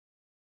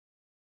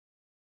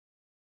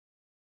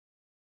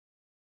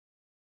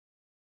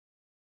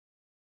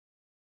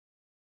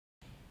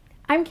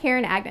I'm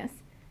Karin Agness,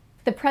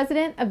 the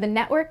president of the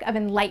Network of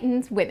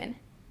Enlightened Women.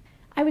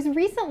 I was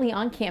recently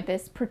on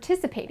campus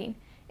participating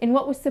in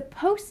what was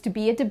supposed to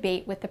be a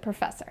debate with the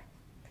professor.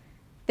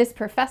 This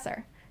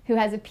professor, who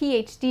has a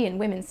PhD in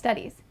women's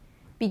studies,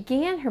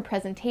 began her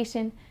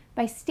presentation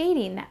by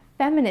stating that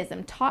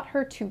feminism taught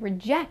her to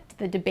reject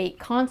the debate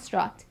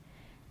construct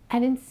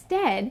and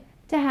instead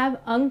to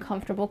have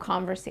uncomfortable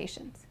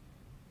conversations.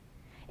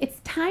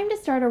 It's time to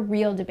start a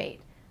real debate,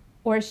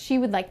 or as she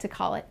would like to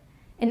call it,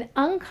 an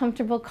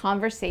uncomfortable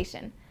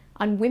conversation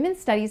on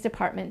women's studies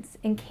departments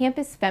in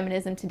campus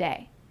feminism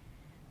today,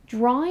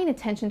 drawing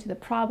attention to the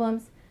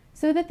problems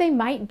so that they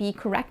might be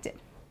corrected.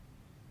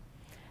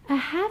 A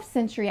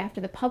half-century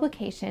after the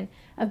publication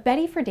of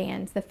Betty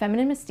Friedan's The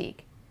Feminine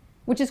Mystique,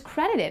 which is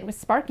credited with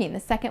sparking the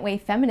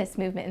second-wave feminist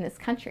movement in this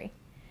country,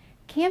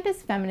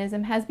 campus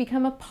feminism has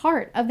become a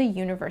part of the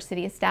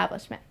university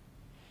establishment.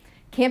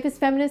 Campus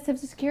feminists have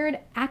secured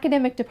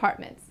academic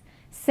departments,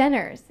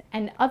 centers,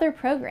 and other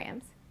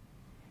programs.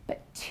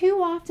 But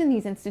too often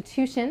these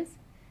institutions,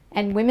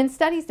 and women's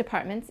studies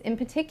departments in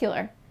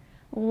particular,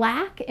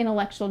 lack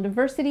intellectual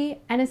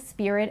diversity and a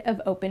spirit of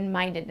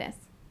open-mindedness.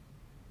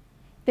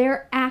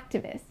 They're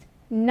activist,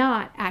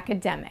 not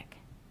academic.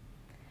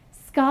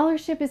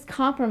 Scholarship is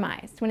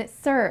compromised when it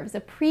serves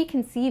a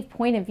preconceived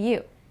point of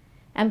view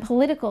and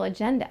political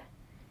agenda,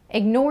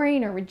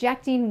 ignoring or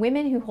rejecting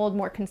women who hold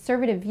more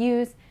conservative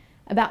views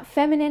about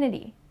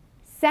femininity,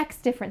 sex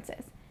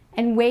differences,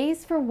 and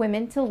ways for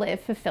women to live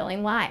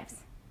fulfilling lives.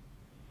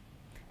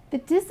 The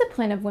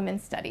discipline of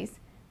women's studies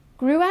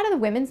grew out of the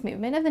women's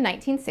movement of the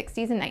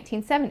 1960s and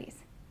 1970s.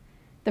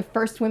 The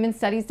first women's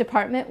studies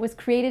department was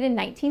created in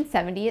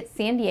 1970 at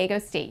San Diego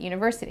State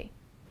University.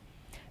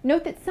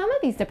 Note that some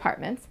of these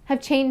departments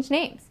have changed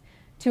names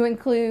to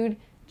include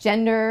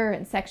gender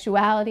and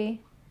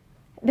sexuality.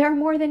 There are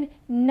more than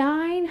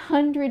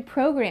 900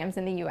 programs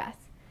in the U.S.,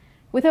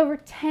 with over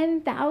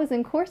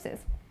 10,000 courses,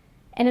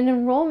 and an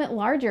enrollment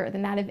larger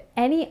than that of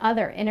any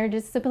other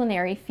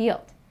interdisciplinary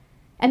field.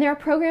 And there are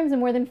programs in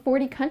more than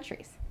 40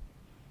 countries.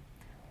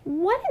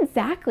 What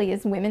exactly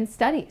is women's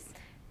studies?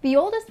 The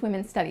oldest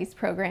women's studies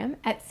program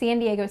at San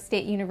Diego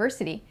State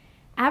University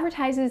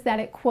advertises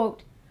that it,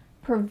 quote,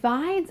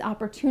 provides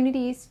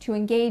opportunities to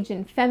engage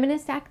in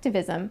feminist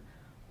activism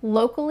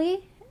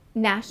locally,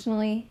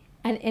 nationally,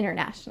 and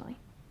internationally.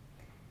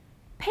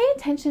 Pay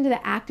attention to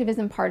the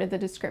activism part of the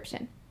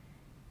description.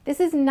 This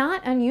is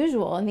not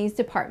unusual in these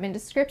department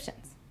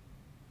descriptions.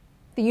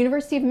 The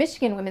University of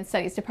Michigan Women's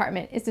Studies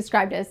Department is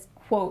described as,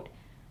 quote,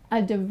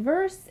 a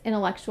diverse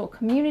intellectual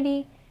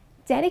community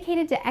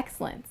dedicated to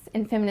excellence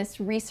in feminist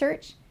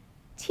research,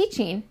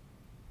 teaching,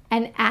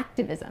 and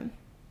activism.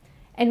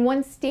 And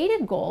one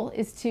stated goal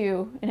is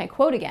to, and I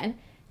quote again,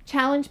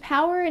 challenge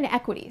power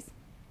inequities.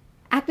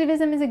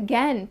 Activism is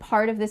again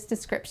part of this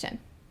description.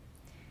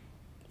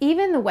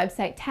 Even the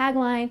website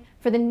tagline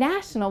for the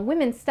National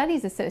Women's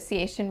Studies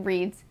Association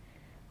reads,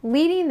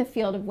 leading the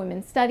field of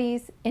women's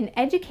studies in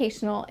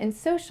educational and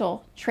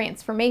social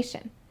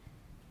transformation.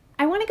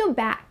 I want to go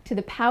back to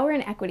the power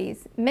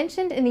inequities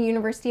mentioned in the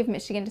University of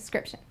Michigan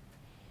description.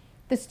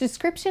 This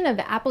description of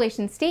the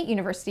Appalachian State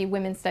University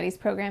Women's Studies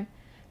program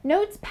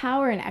notes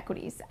power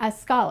inequities as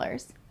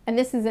scholars, and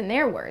this is in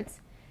their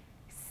words,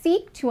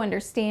 seek to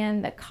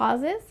understand the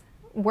causes,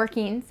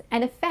 workings,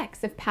 and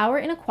effects of power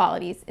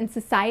inequalities in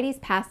societies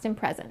past and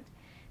present.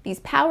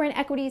 These power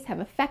inequities have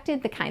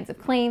affected the kinds of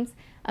claims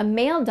a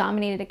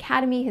male-dominated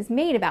academy has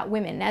made about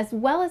women, as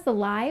well as the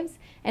lives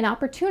and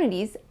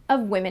opportunities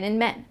of women and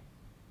men.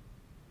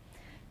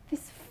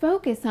 This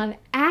focus on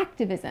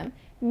activism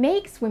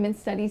makes women's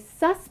studies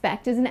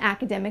suspect as an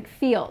academic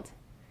field.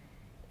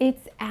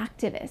 It's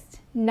activist,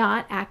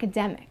 not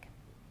academic.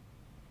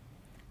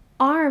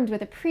 Armed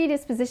with a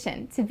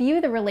predisposition to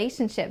view the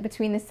relationship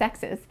between the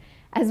sexes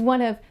as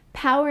one of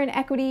power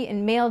inequity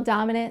and male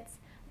dominance,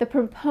 the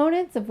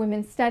proponents of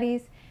women's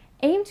studies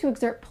aim to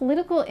exert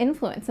political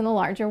influence in the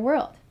larger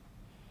world.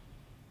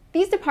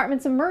 These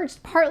departments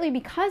emerged partly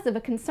because of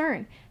a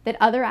concern that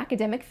other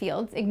academic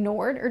fields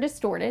ignored or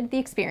distorted the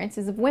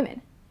experiences of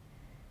women.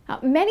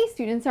 Many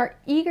students are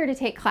eager to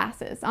take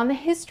classes on the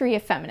history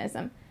of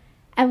feminism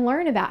and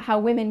learn about how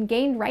women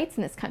gained rights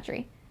in this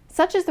country,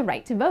 such as the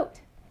right to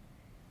vote.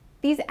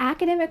 These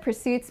academic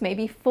pursuits may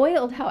be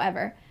foiled,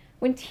 however,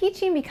 when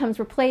teaching becomes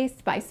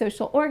replaced by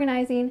social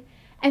organizing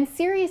and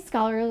serious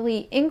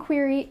scholarly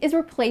inquiry is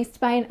replaced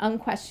by an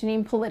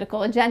unquestioning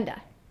political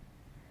agenda.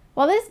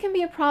 While this can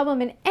be a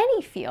problem in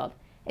any field,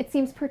 it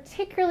seems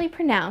particularly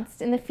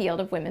pronounced in the field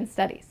of women's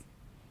studies.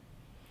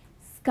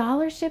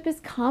 Scholarship is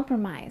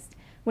compromised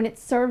when it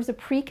serves a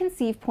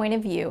preconceived point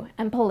of view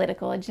and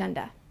political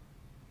agenda.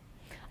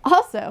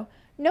 Also,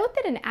 note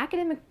that an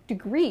academic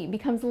degree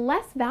becomes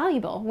less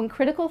valuable when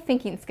critical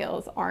thinking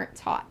skills aren't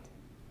taught.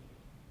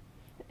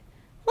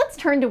 Let's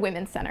turn to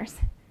women's centers.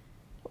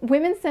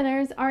 Women's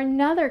centers are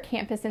another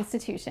campus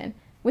institution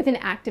with an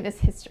activist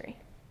history.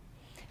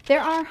 There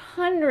are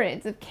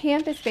hundreds of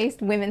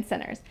campus-based women's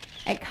centers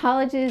at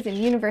colleges and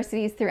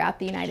universities throughout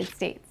the United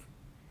States.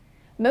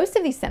 Most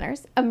of these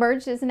centers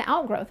emerged as an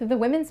outgrowth of the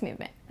women's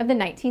movement of the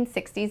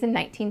 1960s and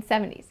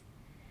 1970s,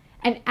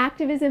 and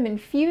activism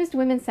infused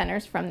women's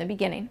centers from the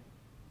beginning.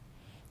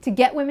 To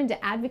get women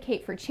to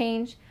advocate for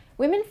change,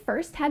 women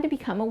first had to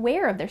become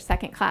aware of their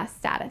second-class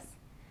status.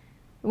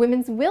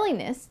 Women's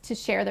willingness to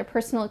share their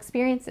personal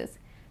experiences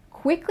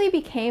quickly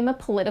became a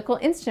political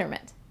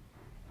instrument,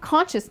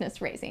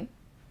 consciousness raising,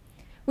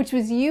 which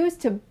was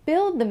used to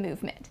build the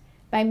movement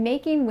by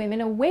making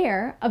women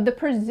aware of the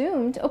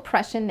presumed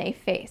oppression they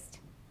faced.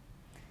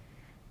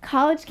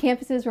 College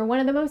campuses were one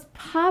of the most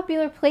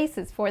popular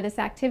places for this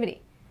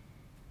activity,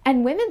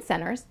 and women's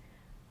centers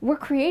were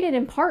created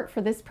in part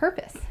for this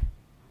purpose.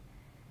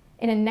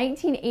 In a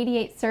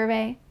 1988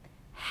 survey,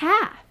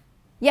 half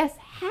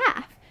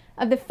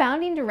of the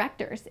founding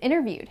directors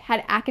interviewed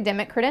had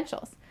academic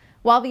credentials,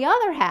 while the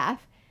other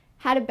half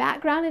had a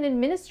background in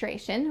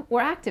administration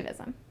or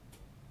activism.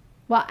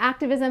 While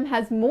activism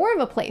has more of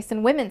a place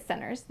in women's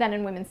centers than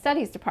in women's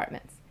studies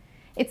departments,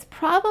 it's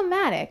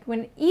problematic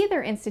when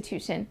either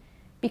institution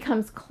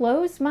becomes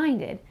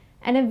closed-minded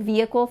and a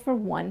vehicle for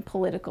one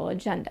political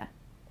agenda.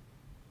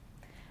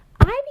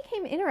 I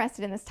became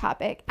interested in this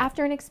topic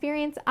after an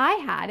experience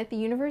I had at the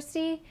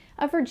University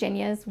of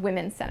Virginia's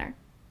Women's Center.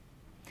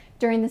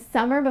 During the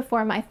summer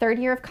before my third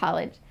year of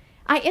college,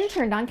 I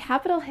interned on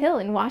Capitol Hill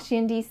in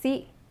Washington,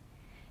 D.C.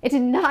 It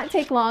did not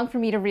take long for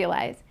me to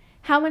realize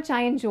how much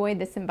I enjoyed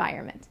this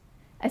environment.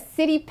 A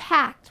city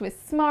packed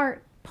with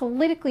smart,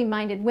 politically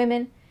minded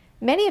women,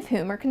 many of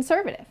whom are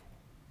conservative.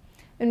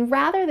 And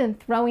rather than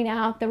throwing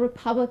out the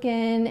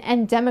Republican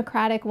and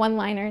Democratic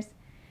one-liners,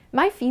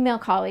 my female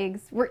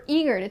colleagues were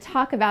eager to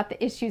talk about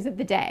the issues of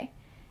the day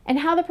and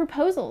how the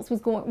proposals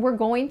were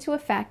going to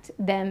affect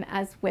them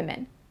as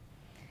women.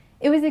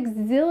 It was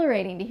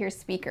exhilarating to hear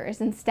speakers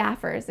and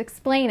staffers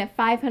explain a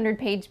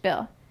 500-page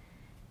bill,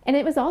 and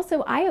it was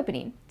also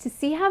eye-opening to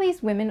see how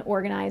these women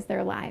organize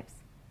their lives.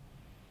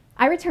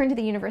 I returned to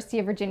the University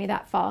of Virginia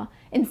that fall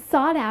and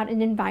sought out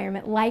an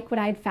environment like what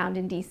I had found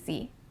in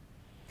D.C.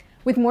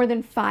 With more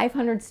than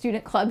 500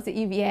 student clubs at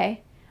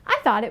UVA, I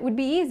thought it would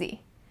be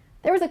easy.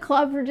 There was a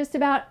club for just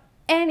about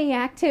any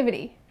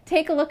activity.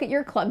 Take a look at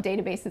your club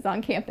databases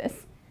on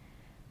campus.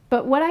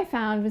 But what I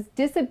found was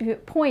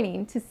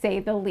disappointing, to say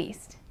the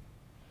least.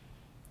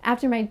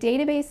 After my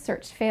database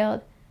search failed,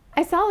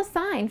 I saw a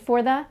sign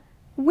for the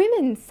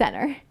Women's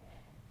Center.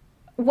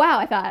 Wow,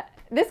 I thought,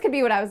 this could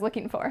be what I was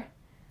looking for.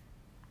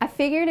 I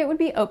figured it would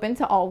be open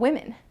to all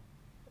women.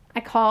 I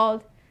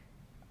called,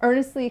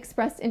 earnestly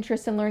expressed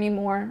interest in learning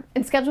more,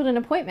 and scheduled an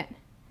appointment.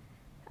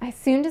 I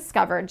soon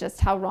discovered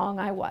just how wrong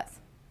I was.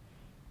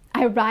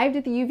 I arrived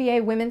at the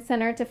UVA Women's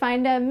Center to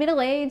find a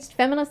middle-aged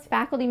feminist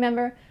faculty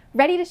member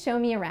ready to show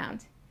me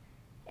around.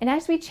 And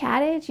as we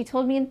chatted, she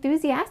told me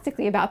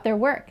enthusiastically about their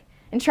work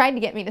and tried to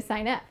get me to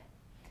sign up.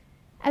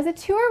 As the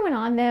tour went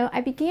on, though,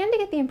 I began to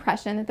get the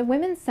impression that the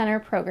Women's Center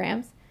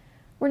programs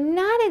were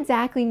not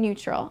exactly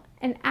neutral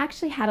and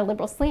actually had a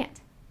liberal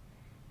slant.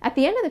 At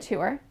the end of the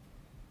tour,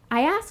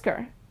 I asked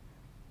her,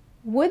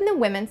 would the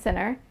Women's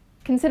Center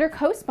consider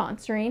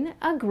co-sponsoring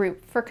a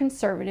group for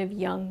conservative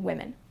young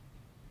women?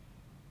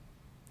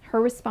 Her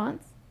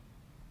response?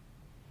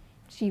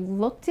 She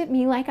looked at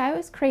me like I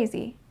was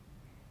crazy,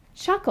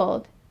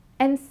 chuckled,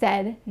 and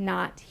said,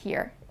 "Not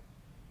here."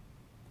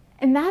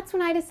 And that's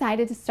when I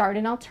decided to start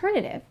an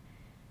alternative,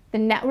 the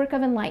Network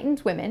of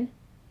Enlightened Women,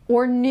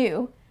 or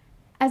NEW,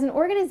 as an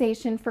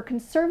organization for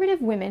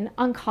conservative women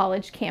on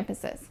college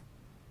campuses.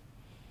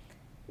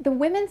 The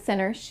Women's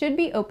Center should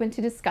be open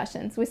to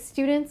discussions with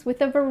students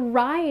with a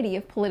variety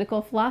of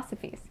political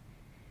philosophies.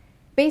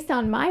 Based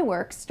on my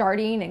work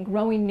starting and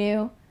growing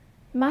NEW,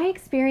 my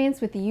experience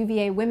with the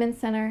UVA Women's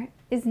Center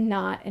is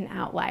not an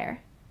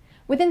outlier.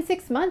 Within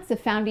 6 months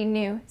of founding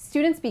NEW,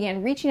 students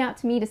began reaching out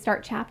to me to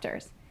start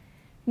chapters.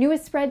 NEW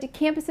has spread to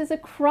campuses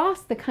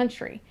across the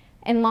country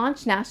and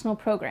launched national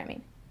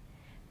programming.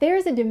 There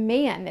is a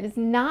demand that is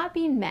not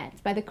being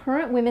met by the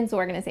current women's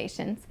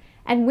organizations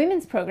and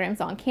women's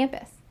programs on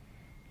campus.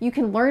 You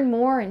can learn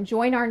more and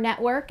join our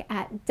network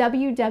at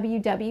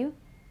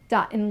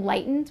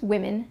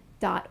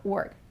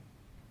www.enlightenedwomen.org.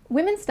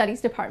 Women's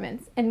studies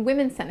departments and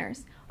women's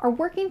centers are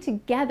working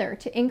together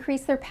to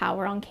increase their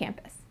power on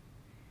campus.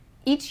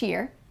 Each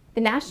year,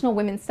 the National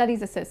Women's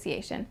Studies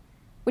Association,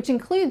 which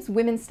includes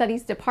Women's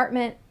Studies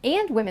Department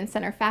and Women's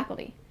Center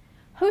faculty,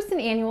 hosts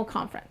an annual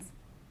conference.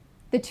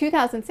 The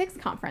 2006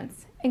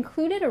 conference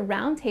included a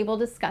roundtable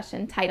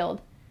discussion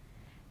titled,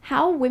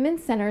 "How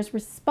Women's Centers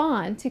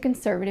Respond to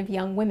Conservative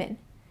Young Women,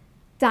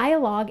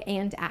 Dialogue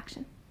and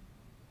Action."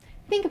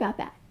 Think about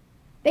that.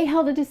 They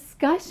held a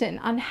discussion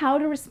on how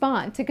to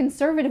respond to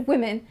conservative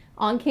women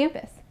on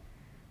campus.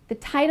 The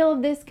title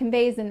of this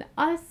conveys an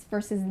us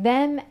versus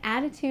them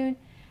attitude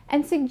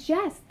and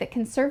suggests that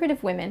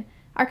conservative women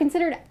are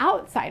considered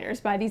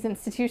outsiders by these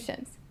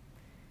institutions.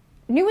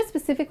 NEW was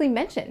specifically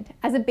mentioned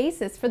as a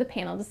basis for the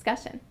panel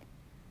discussion.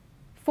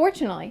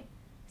 Fortunately,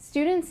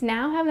 students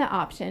now have the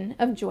option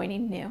of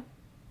joining NEW.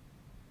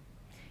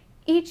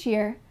 Each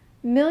year,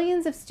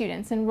 millions of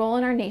students enroll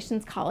in our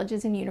nation's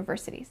colleges and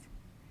universities.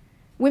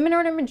 Women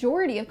earn a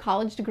majority of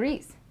college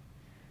degrees.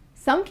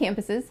 Some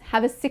campuses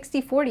have a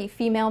 60-40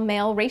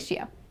 female-male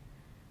ratio.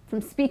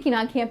 From speaking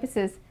on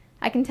campuses,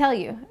 I can tell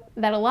you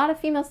that a lot of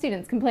female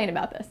students complain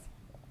about this.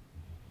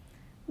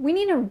 We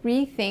need to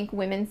rethink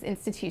women's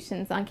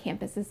institutions on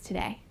campuses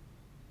today.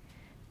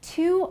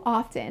 Too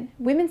often,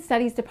 women's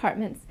studies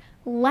departments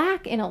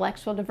lack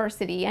intellectual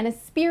diversity and a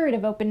spirit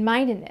of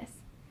open-mindedness.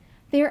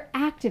 They are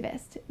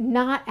activist,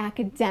 not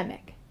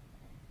academic.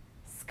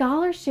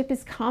 Scholarship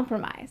is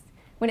compromised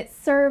when it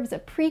serves a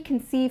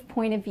preconceived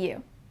point of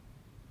view.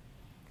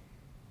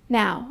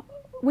 Now,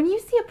 when you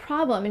see a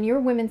problem in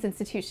your women's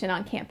institution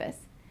on campus,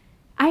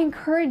 I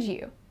encourage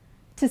you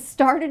to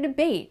start a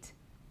debate,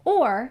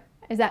 or,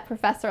 as that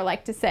professor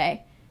liked to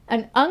say,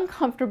 an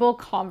uncomfortable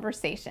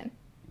conversation.